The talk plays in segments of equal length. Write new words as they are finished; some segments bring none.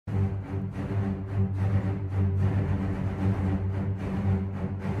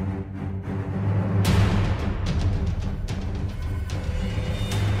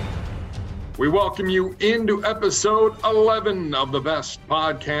We welcome you into episode 11 of the best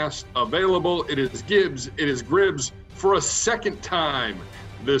podcast available. It is Gibbs, it is Gribbs for a second time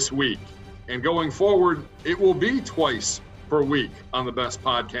this week. And going forward, it will be twice per week on the best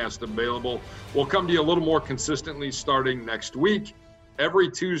podcast available. We'll come to you a little more consistently starting next week.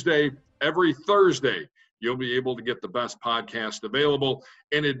 Every Tuesday, every Thursday, you'll be able to get the best podcast available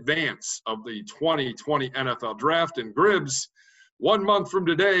in advance of the 2020 NFL Draft. And Gribbs, 1 month from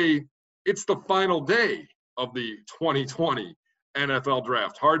today, it's the final day of the 2020 NFL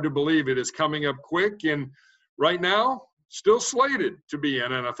Draft. Hard to believe it is coming up quick, and right now, still slated to be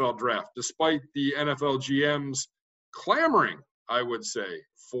an NFL Draft, despite the NFL GMs clamoring, I would say,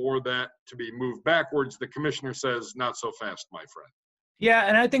 for that to be moved backwards. The commissioner says, not so fast, my friend. Yeah,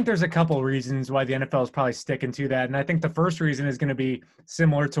 and I think there's a couple of reasons why the NFL is probably sticking to that, and I think the first reason is going to be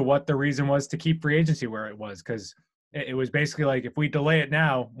similar to what the reason was to keep free agency where it was, because it was basically like, if we delay it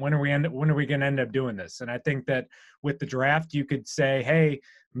now, when are we going to end up doing this? And I think that with the draft, you could say, hey,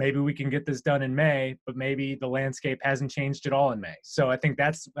 maybe we can get this done in May, but maybe the landscape hasn't changed at all in May. So I think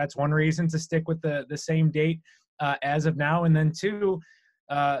that's one reason to stick with the same date as of now. And then two,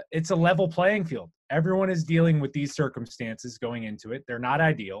 it's a level playing field. Everyone is dealing with these circumstances going into it. They're not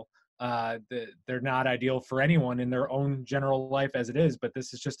ideal. They're not ideal for anyone in their own general life as it is, but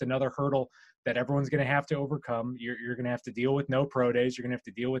this is just another hurdle that everyone's going to have to overcome. You're going to have to deal with no pro days. You're going to have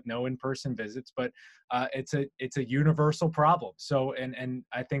to deal with no in-person visits, but it's a universal problem. So, and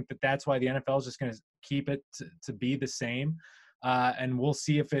I think that's why the NFL is just going to keep it to be the same. And we'll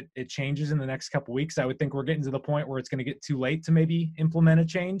see if it changes in the next couple of weeks. I would think we're getting to the point where it's going to get too late to maybe implement a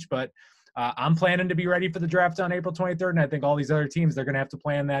change, but I'm planning to be ready for the draft on April 23rd, and I think all these other teams, they're going to have to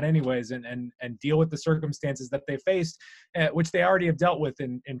plan that anyways and deal with the circumstances that they faced, which they already have dealt with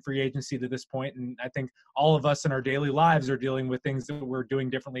in free agency to this point. And I think all of us in our daily lives are dealing with things that we're doing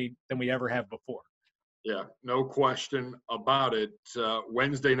differently than we ever have before. Yeah, no question about it.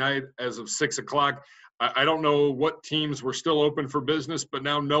 Wednesday night as of 6 o'clock, I don't know what teams were still open for business, but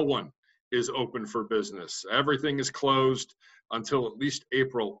now no one is open for business. Everything is closed until at least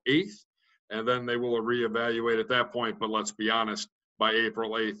April 8th. And then they will reevaluate at that point. But let's be honest, by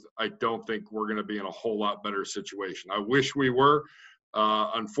April 8th, I don't think we're going to be in a whole lot better situation. I wish we were.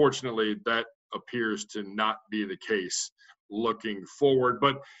 Unfortunately, that appears to not be the case looking forward.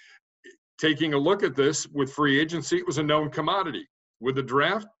 But taking a look at this with free agency, it was a known commodity. With the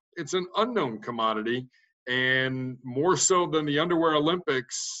draft, it's an unknown commodity. And more so than the Underwear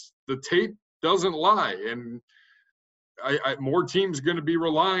Olympics, the tape doesn't lie. And more teams going to be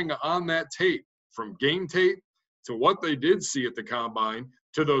relying on that tape, from game tape to what they did see at the combine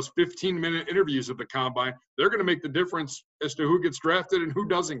to those 15-minute interviews at the combine. They're going to make the difference as to who gets drafted and who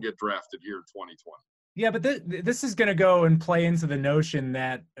doesn't get drafted here in 2020. Yeah, but this is going to go and play into the notion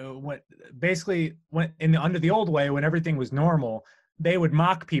that under the old way, when everything was normal, they would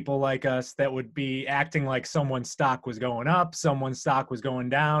mock people like us that would be acting like someone's stock was going up, someone's stock was going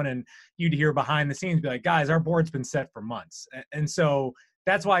down, and you'd hear behind the scenes be like, guys, our board's been set for months. And so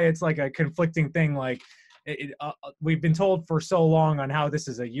that's why it's like a conflicting thing. Like we've been told for so long on how this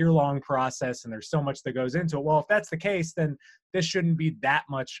is a year-long process and there's so much that goes into it. Well, if that's the case, then this shouldn't be that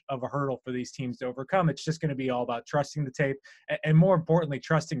much of a hurdle for these teams to overcome. It's just going to be all about trusting the tape and, more importantly,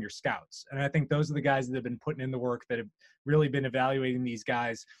 trusting your scouts. And I think those are the guys that have been putting in the work, that have really been evaluating these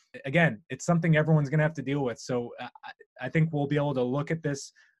guys. Again, it's something everyone's going to have to deal with. So I think we'll be able to look at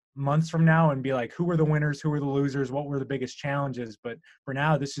this months from now and be like, who were the winners, who were the losers, what were the biggest challenges? But for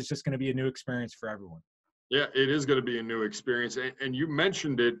now, this is just going to be a new experience for everyone. Yeah, it is going to be a new experience. And you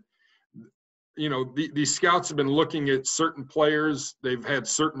mentioned it. You know, these scouts have been looking at certain players. They've had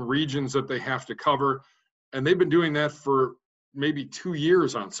certain regions that they have to cover, and they've been doing that for maybe 2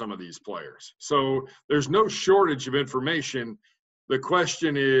 years on some of these players. So there's no shortage of information. The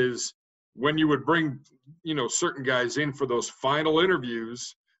question is, when you would bring, certain guys in for those final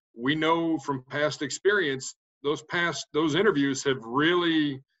interviews, we know from past experience, those interviews have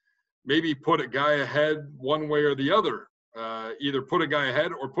really maybe put a guy ahead one way or the other. Either put a guy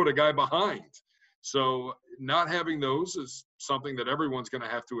ahead or put a guy behind. So not having those is something that everyone's going to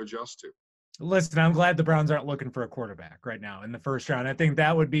have to adjust to. Listen, I'm glad the Browns aren't looking for a quarterback right now in the first round. I think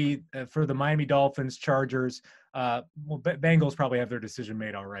that would be for the Miami Dolphins, Chargers. Bengals probably have their decision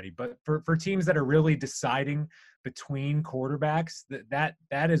made already. But for teams that are really deciding between quarterbacks,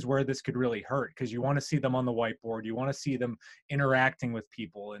 that is where this could really hurt, because you want to see them on the whiteboard. You want to see them interacting with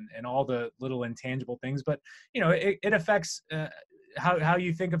people and all the little intangible things. But, it affects how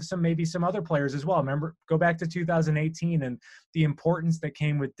you think of maybe some other players as well. Remember, go back to 2018 and the importance that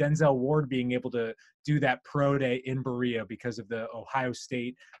came with Denzel Ward being able to do that pro day in Berea because of the Ohio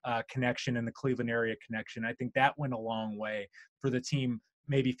State connection and the Cleveland area connection. I think that went a long way for the team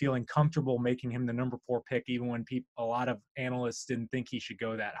maybe feeling comfortable making him the number 4 pick, even when a lot of analysts didn't think he should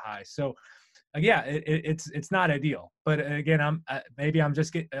go that high. So yeah, it's not ideal, but again, I'm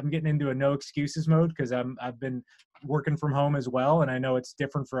getting into a no excuses mode because I've been working from home as well, and I know it's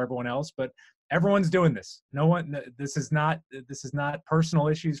different for everyone else, but everyone's doing this. This is not personal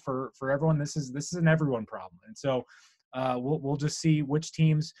issues for everyone. This is an everyone problem, and so we'll just see which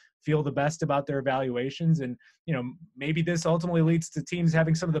teams feel the best about their evaluations, and maybe this ultimately leads to teams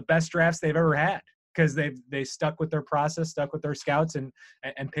having some of the best drafts they've ever had, because they stuck with their process, stuck with their scouts, and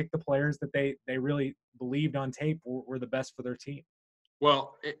picked the players that they really believed on tape were the best for their team.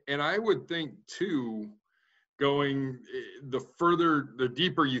 Well, and I would think too, going the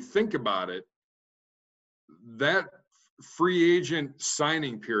deeper you think about it, that free agent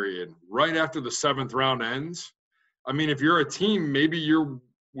signing period right after the 7th round ends. I mean, if you're a team, maybe you're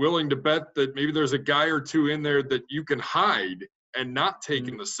willing to bet that maybe there's a guy or two in there that you can hide and not take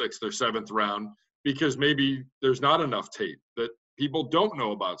in the 6th or 7th round, because maybe there's not enough tape that people don't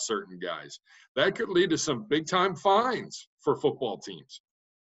know about certain guys. That could lead to some big time fines for football teams.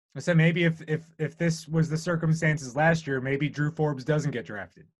 I said maybe if this was the circumstances last year, maybe Drew Forbes doesn't get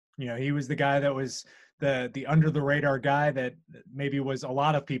drafted. He was the guy that was the under the radar guy that maybe was a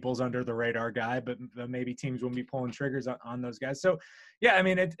lot of people's under the radar guy, but maybe teams wouldn't be pulling triggers on those guys. So yeah, I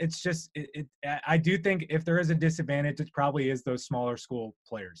mean, it's just I do think if there is a disadvantage, it probably is those smaller school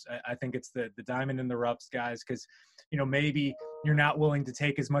players. I think it's the diamond in the roughs guys, because maybe you're not willing to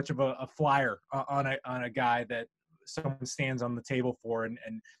take as much of a flyer on a guy that someone stands on the table for, and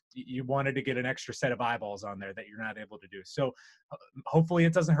you wanted to get an extra set of eyeballs on there that you're not able to do. So hopefully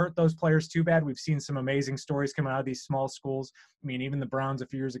it doesn't hurt those players too bad. We've seen some amazing stories coming out of these small schools. I mean, even the Browns a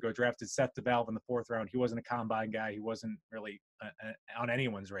few years ago drafted Seth DeValve in the 4th round. He wasn't a combine guy. He wasn't really on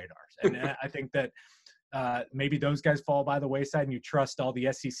anyone's radars. And I think that maybe those guys fall by the wayside, and you trust all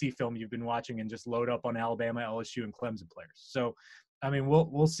the SEC film you've been watching and just load up on Alabama, LSU, and Clemson players. So, I mean,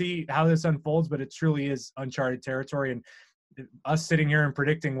 we'll see how this unfolds, but it truly is uncharted territory. And us sitting here and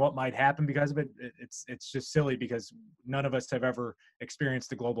predicting what might happen because of it, it's just silly, because none of us have ever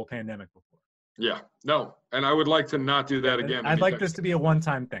experienced a global pandemic before. Yeah, no, and I would like to not do that again. I'd like this to be a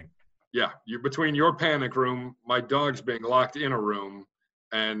one-time thing. Yeah, between your panic room, my dog's being locked in a room,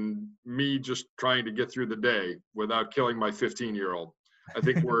 and me just trying to get through the day without killing my 15-year-old. I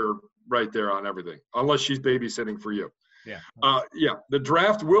think we're right there on everything, unless she's babysitting for you. Yeah. The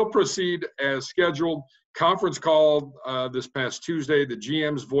draft will proceed as scheduled. Conference called this past Tuesday. The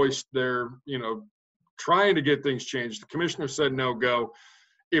GMs voiced their, trying to get things changed. The commissioner said no go.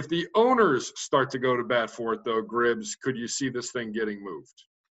 If the owners start to go to bat for it, though, Gribbs, could you see this thing getting moved?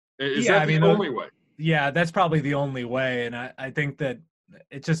 Is that the only way? Yeah, that's probably the only way. And I think that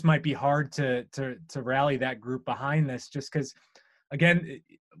it just might be hard to rally that group behind this, just because, again,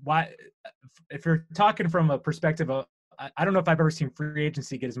 if you're talking from a perspective of, I don't know if I've ever seen free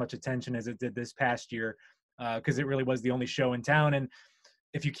agency get as much attention as it did this past year, because it really was the only show in town. And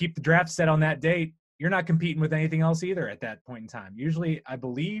if you keep the draft set on that date, you're not competing with anything else either at that point in time. Usually, I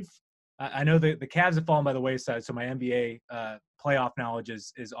believe, I know the Cavs have fallen by the wayside, so my NBA playoff knowledge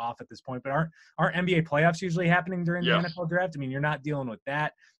is off at this point. But aren't NBA playoffs usually happening during the NFL draft? I mean, you're not dealing with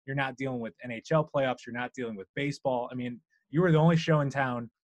that. You're not dealing with NHL playoffs. You're not dealing with baseball. I mean, you were the only show in town.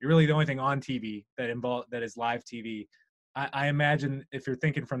 You're really the only thing on TV that is live TV. I imagine if you're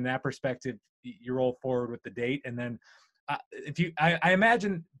thinking from that perspective, you roll forward with the date. And then I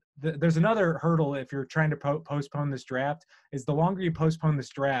imagine there's another hurdle if you're trying to postpone this draft, is the longer you postpone this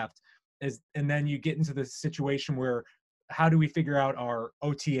draft and then you get into the situation where, how do we figure out our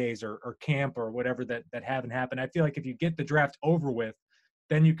OTAs or camp or whatever that haven't happened? I feel like if you get the draft over with,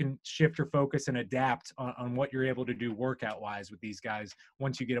 then you can shift your focus and adapt on what you're able to do workout-wise with these guys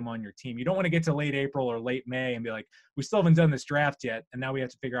once you get them on your team. You don't want to get to late April or late May and be like, we still haven't done this draft yet, and now we have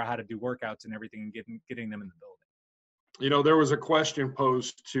to figure out how to do workouts and everything and getting them in the building. There was a question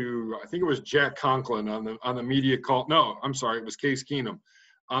posed to, I think it was Jack Conklin on the media call. No, I'm sorry, it was Case Keenum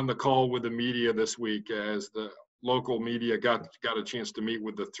on the call with the media this week, as the local media got a chance to meet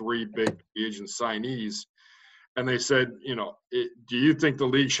with the 3 big agent signees. And they said, do you think the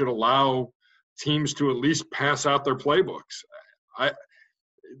league should allow teams to at least pass out their playbooks?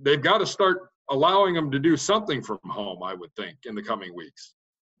 They've got to start allowing them to do something from home, I would think, in the coming weeks.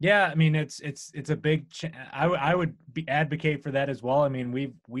 Yeah, I mean, it's a big. I would advocate for that as well. I mean,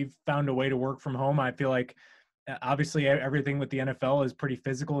 we've found a way to work from home. I feel like obviously everything with the NFL is pretty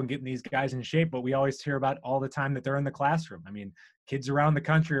physical and getting these guys in shape, but we always hear about all the time that they're in the classroom. I mean, kids around the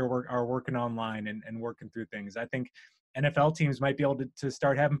country are working online and working through things. I think NFL teams might be able to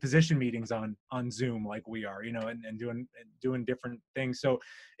start having position meetings on Zoom like we are, and doing different things. So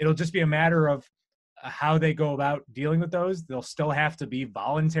it'll just be a matter of how they go about dealing with those. They'll still have to be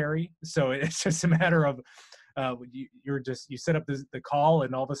voluntary. So it's just a matter of you set up the call,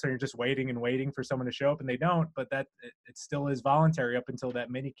 and all of a sudden you're just waiting and waiting for someone to show up, and they don't. But it still is voluntary up until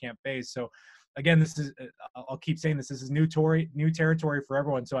that mini camp phase. So again, this is I'll keep saying this is new territory for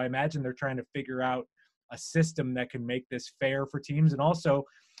everyone. So I imagine they're trying to figure out a system that can make this fair for teams, and also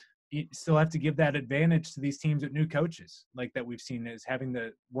you still have to give that advantage to these teams with new coaches, like that we've seen, is having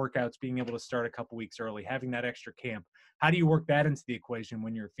the workouts, being able to start a couple weeks early, having that extra camp. How do you work that into the equation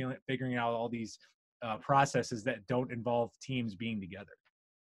when you're figuring out all these processes that don't involve teams being together?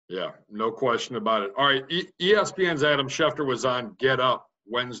 Yeah, no question about it. All right, ESPN's Adam Schefter was on Get Up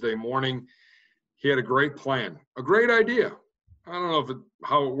Wednesday morning. He had a great plan, a great idea. I don't know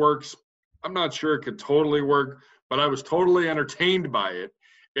how it works. I'm not sure it could totally work, but I was totally entertained by it,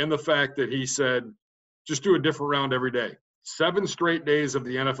 in the fact that he said, just do a different round every day. 7 straight days of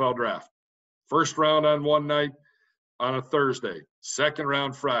the NFL draft. First round on one night on a Thursday, second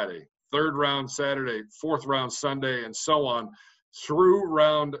round Friday, third round Saturday, fourth round Sunday, and so on through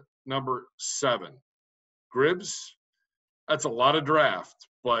round number 7. Gribbs, that's a lot of draft,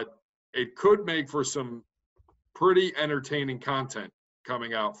 but it could make for some pretty entertaining content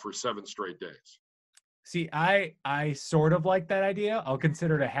coming out for 7 straight days. See, I sort of like that idea. I'll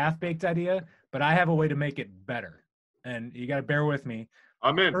consider it a half-baked idea, but I have a way to make it better. And you got to bear with me.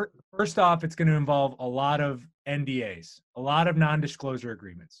 I'm in. First off, it's going to involve a lot of NDAs, a lot of non-disclosure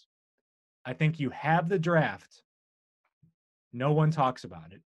agreements. I think you have the draft. No one talks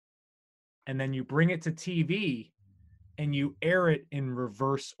about it. And then you bring it to TV and you air it in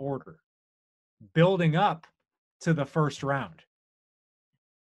reverse order, building up to the first round.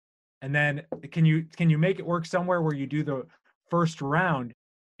 And then can you make it work somewhere where you do the first round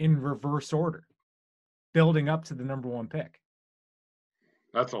in reverse order, building up to the number 1 pick?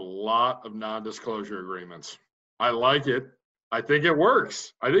 That's a lot of non-disclosure agreements. I like it. I think it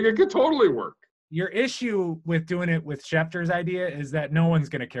works. I think it could totally work. Your issue with doing it with Schefter's idea is that no one's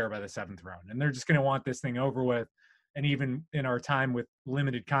going to care about the 7th round, and they're just going to want this thing over with. And even in our time with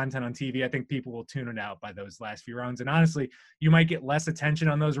limited content on TV, I think people will tune it out by those last few rounds. And honestly, you might get less attention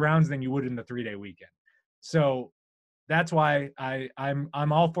on those rounds than you would in the 3-day weekend. So that's why I'm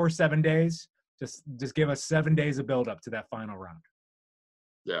all for 7 days. Just give us 7 days of build up to that final round.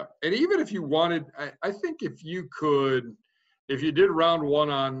 Yeah. And even if you wanted, I think if you did round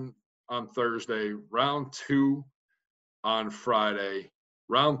 1 on Thursday, round 2 on Friday,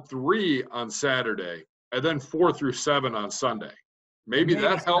 round 3 on Saturday, and then 4 through 7 on Sunday. Maybe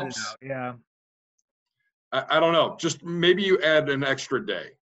that helps. Yeah. I don't know. Just maybe you add an extra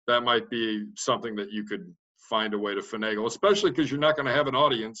day. That might be something that you could find a way to finagle, especially because you're not going to have an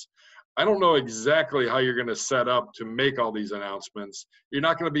audience. I don't know exactly how you're going to set up to make all these announcements. You're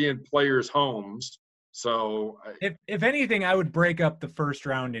not going to be in players' homes. So if anything, I would break up the first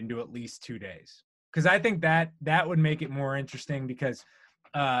round into at least 2 days, because I think that would make it more interesting, because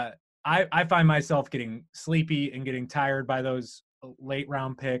I find myself getting sleepy and getting tired by those late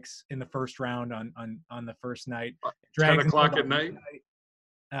round picks in the first round on the first night. 10 o'clock at night.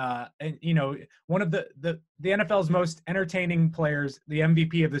 And one of the NFL's most entertaining players, the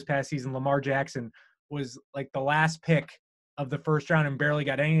MVP of this past season, Lamar Jackson, was like the last pick of the first round and barely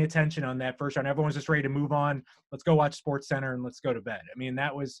got any attention on that first round. Everyone's just ready to move on. Let's go watch SportsCenter and let's go to bed. I mean,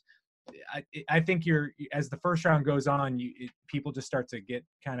 that was. I think as the first round goes on, people just start to get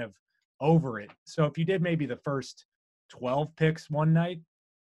kind of over it. So if you did maybe the first 12 picks one night,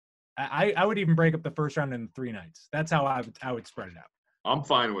 I would even break up the first round in 3 nights. That's how I would spread it out. I'm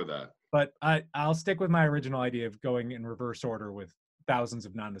fine with that. But I'll stick with my original idea of going in reverse order with thousands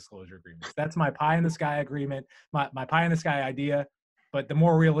of non-disclosure agreements. That's my pie in the sky agreement, my pie in the sky idea. But the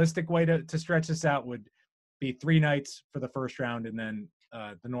more realistic way to stretch this out would be 3 nights for the first round, and then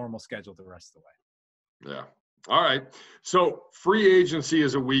the normal schedule the rest of the way. Yeah. All right. So free agency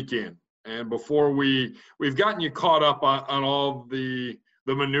is a weekend. And before we've gotten you caught up on all the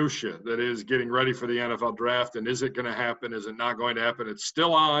minutia that is getting ready for the NFL draft, and is it going to happen? Is it not going to happen? It's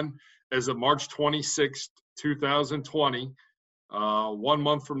still on as of March 26th, 2020. 1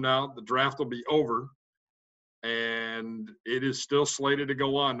 month from now, the draft will be over, and it is still slated to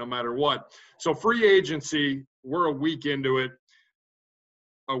go on no matter what. So free agency, we're a week into it.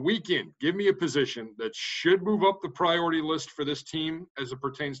 A weekend, give me a position that should move up the priority list for this team as it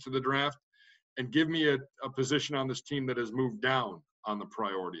pertains to the draft, and give me a position on this team that has moved down on the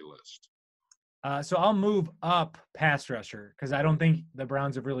priority list. So I'll move up pass rusher because I don't think the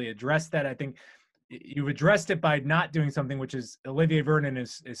Browns have really addressed that. I think you've addressed it by not doing something, which is Olivier Vernon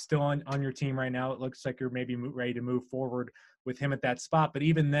is still on your team right now. It looks like you're maybe ready to move forward with him at that spot. But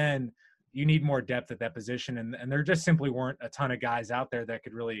even then, you need more depth at that position. And there just simply weren't a ton of guys out there that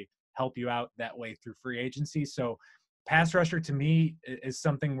could really help you out that way through free agency. So pass rusher to me is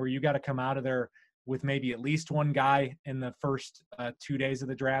something where you got to come out of there with maybe at least one guy in the first 2 days of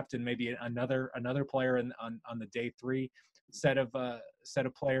the draft, and maybe another player on the day 3 set of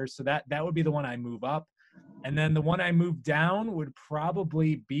players. So that would be the one I move up, and then the one I move down would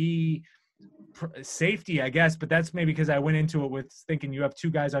probably be safety, I guess. But that's maybe because I went into it with thinking you have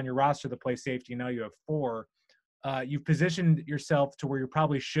 2 guys on your roster that play safety. Now you have 4. You've positioned yourself to where you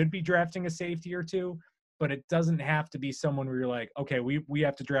probably should be drafting a safety or 2. But it doesn't have to be someone where you're like, okay, we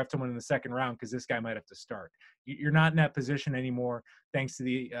have to draft someone in the second round because this guy might have to start. You're not in that position anymore, thanks to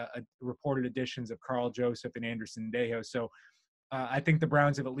the reported additions of Carl Joseph and Anderson Dejo. So I think the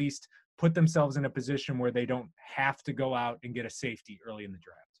Browns have at least put themselves in a position where they don't have to go out and get a safety early in the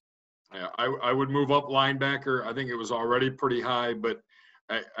draft. Yeah, I would move up linebacker. I think it was already pretty high, but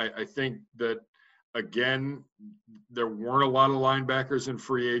I think that, again, there weren't a lot of linebackers in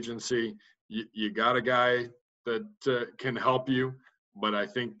free agency. You got a guy that can help you, but I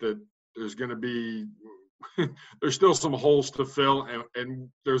think that there's going to be there's still some holes to fill, and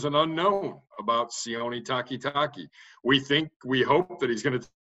there's an unknown about Sione Takitaki. We hope that he's going to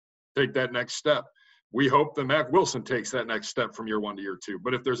take that next step. We hope that Mack Wilson takes that next step from year 1 to year 2.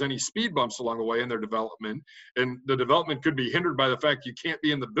 But if there's any speed bumps along the way in their development, and the development could be hindered by the fact you can't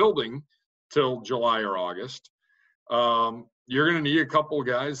be in the building till July or August, you're going to need a couple of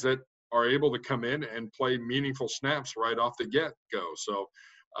guys that are able to come in and play meaningful snaps right off the get-go. So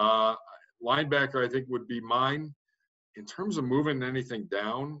linebacker, I think, would be mine. In terms of moving anything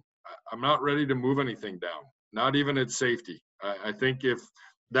down, I'm not ready to move anything down, not even at safety. I think if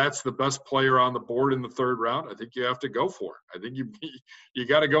that's the best player on the board in the 3rd round, I think you have to go for it. I think you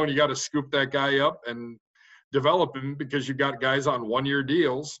got to go and you got to scoop that guy up and develop him, because you got guys on 1-year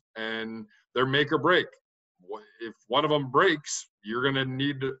deals and they're make or break. If one of them breaks, you're going to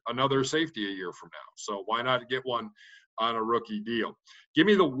need another safety a year from now. So why not get one on a rookie deal? Give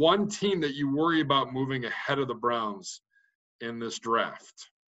me the one team that you worry about moving ahead of the Browns in this draft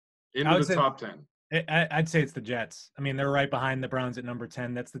into the top 10. I'd say it's the Jets. I mean, they're right behind the Browns at number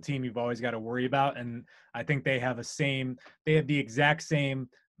 10. That's the team you've always got to worry about. And I think they have the exact same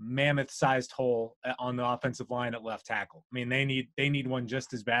mammoth-sized hole on the offensive line at left tackle. I mean, they need one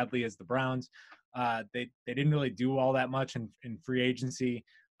just as badly as the Browns. They didn't really do all that much in free agency.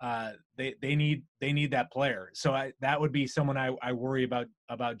 They need that player. So that would be someone I worry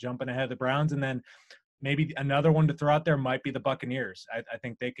about jumping ahead of the Browns. And then maybe another one to throw out there might be the Buccaneers. I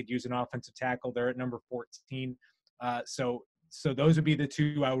think they could use an offensive tackle. They're at number 14. So those would be the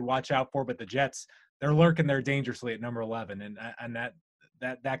 2 I would watch out for. But the Jets, they're lurking there dangerously at number 11, and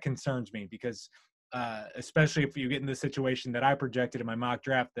that concerns me, because especially if you get in the situation that I projected in my mock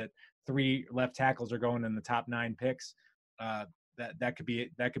draft, that 3 left tackles are going in the top 9 picks. That could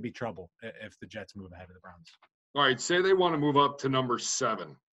be trouble if the Jets move ahead of the Browns. All right, say they want to move up to number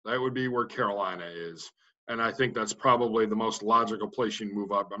 7. That would be where Carolina is. And I think that's probably the most logical place you can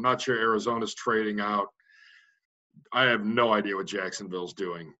move up. I'm not sure Arizona's trading out. I have no idea what Jacksonville's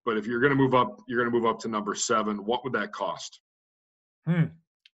doing. But if you're going to move up, you're going to move up to number 7. What would that cost? I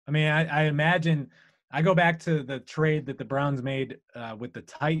mean, I imagine I go back to the trade that the Browns made with the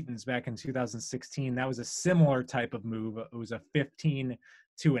Titans back in 2016. That was a similar type of move. It was a 15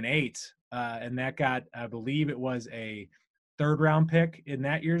 to an 8. And that got, I believe it was a 3rd round pick in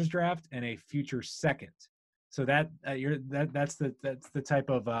that year's draft and a future 2nd. So that's the type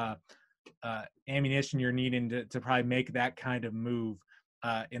of ammunition you're needing to probably make that kind of move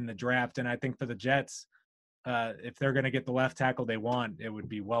in the draft. And I think for the Jets, if they're going to get the left tackle they want, it would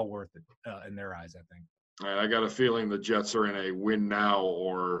be well worth it in their eyes, I think. All right, I got a feeling the Jets are in a win now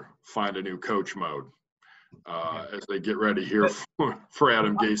or find a new coach mode as they get ready here for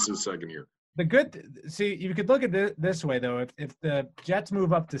Adam Gase's 2nd year. See, you could look at it this way, though. If the Jets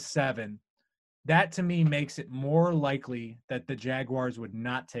move up to 7, that to me makes it more likely that the Jaguars would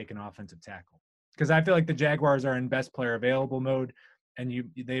not take an offensive tackle, because I feel like the Jaguars are in best player available mode, and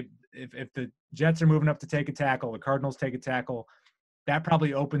if the Jets are moving up to take a tackle, the Cardinals take a tackle, that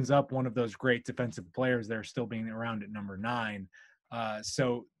probably opens up one of those great defensive players that are still being around at number 9.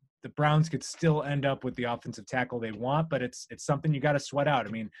 So the Browns could still end up with the offensive tackle they want, but it's something you got to sweat out. I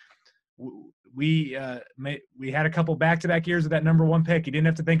mean, we had a couple back-to-back years of that number one pick. You didn't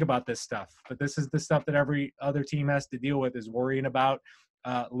have to think about this stuff, but this is the stuff that every other team has to deal with, is worrying about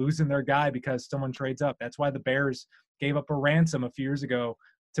losing their guy because someone trades up. That's why the Bears gave up a ransom a few years ago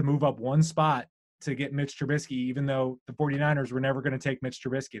to move up one spot to get Mitch Trubisky, even though the 49ers were never going to take Mitch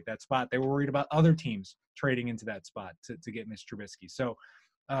Trubisky at that spot. They were worried about other teams trading into that spot to get Mitch Trubisky. So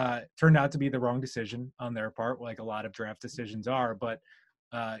turned out to be the wrong decision on their part, like a lot of draft decisions are, but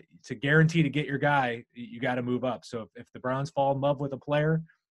to guarantee to get your guy, you got to move up. So if the Browns fall in love with a player,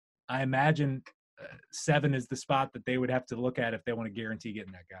 I imagine 7 is the spot that they would have to look at if they want to guarantee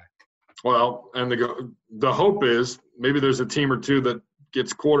getting that guy. Well, and the hope is maybe there's a team or two that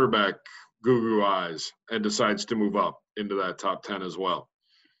gets quarterback goo eyes and decides to move up into that top 10 as well.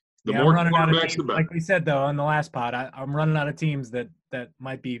 The more quarterbacks, the better. Like we said, though, on the last pod, I'm running out of teams that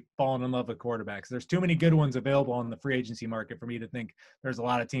might be falling in love with quarterbacks. There's too many good ones available on the free agency market for me to think there's a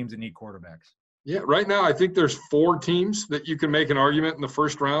lot of teams that need quarterbacks. Yeah, right now I think there's 4 teams that you can make an argument in the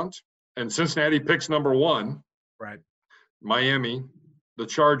first round, and Cincinnati picks number 1. Right. Miami, the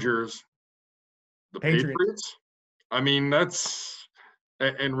Chargers, the Patriots. I mean,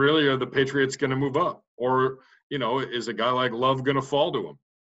 and really, are the Patriots going to move up? Or, is a guy like Love going to fall to them?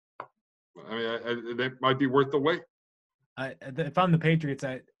 I mean, that might be worth the wait. If I'm the Patriots,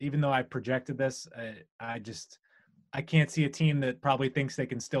 even though I projected this, I can't see a team that probably thinks they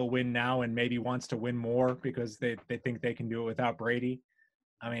can still win now and maybe wants to win more because they think they can do it without Brady.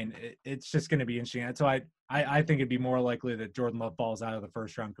 I mean, it's just going to be interesting. So I think it'd be more likely that Jordan Love falls out of the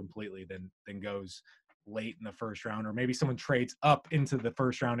first round completely than goes late in the first round, or maybe someone trades up into the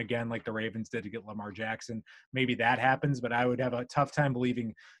first round again, like the Ravens did to get Lamar Jackson. Maybe that happens, but I would have a tough time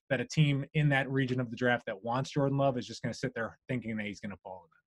believing that a team in that region of the draft that wants Jordan Love is just going to sit there thinking that he's going to fall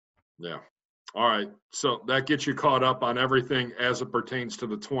in it. Yeah. All right. So that gets you caught up on everything as it pertains to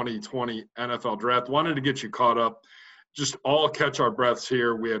the 2020 NFL draft. Wanted to get you caught up. Just all catch our breaths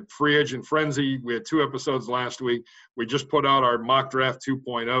here. We had Free Agent Frenzy. We had 2 episodes last week. We just put out our mock draft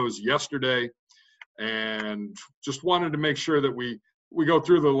 2.0s yesterday. And just wanted to make sure that we go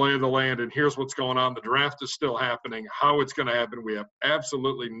through the lay of the land, and here's what's going on. The draft is still happening. How it's going to happen, we have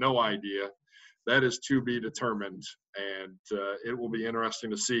absolutely no idea. That is to be determined, and it will be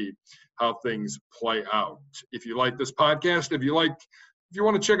interesting to see how things play out. If you like this podcast, if you want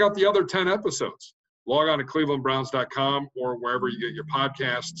to check out the other 10 episodes, log on to clevelandbrowns.com or wherever you get your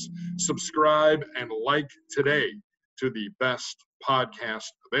podcasts. Subscribe and like today to the best podcast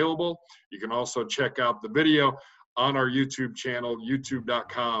available. You can also check out the video on our YouTube channel,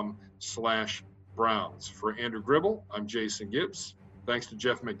 youtube.com/Browns. For Andrew Gribble, I'm Jason Gibbs. Thanks to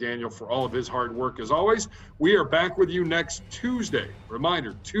Jeff McDaniel for all of his hard work as always. We are back with you next Tuesday.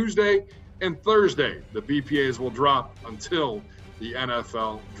 Reminder, Tuesday and Thursday, the BPAs will drop until the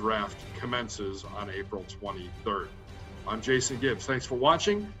NFL draft commences on April 23rd. I'm Jason Gibbs. Thanks for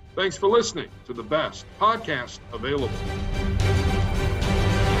watching. Thanks for listening to the best podcast available.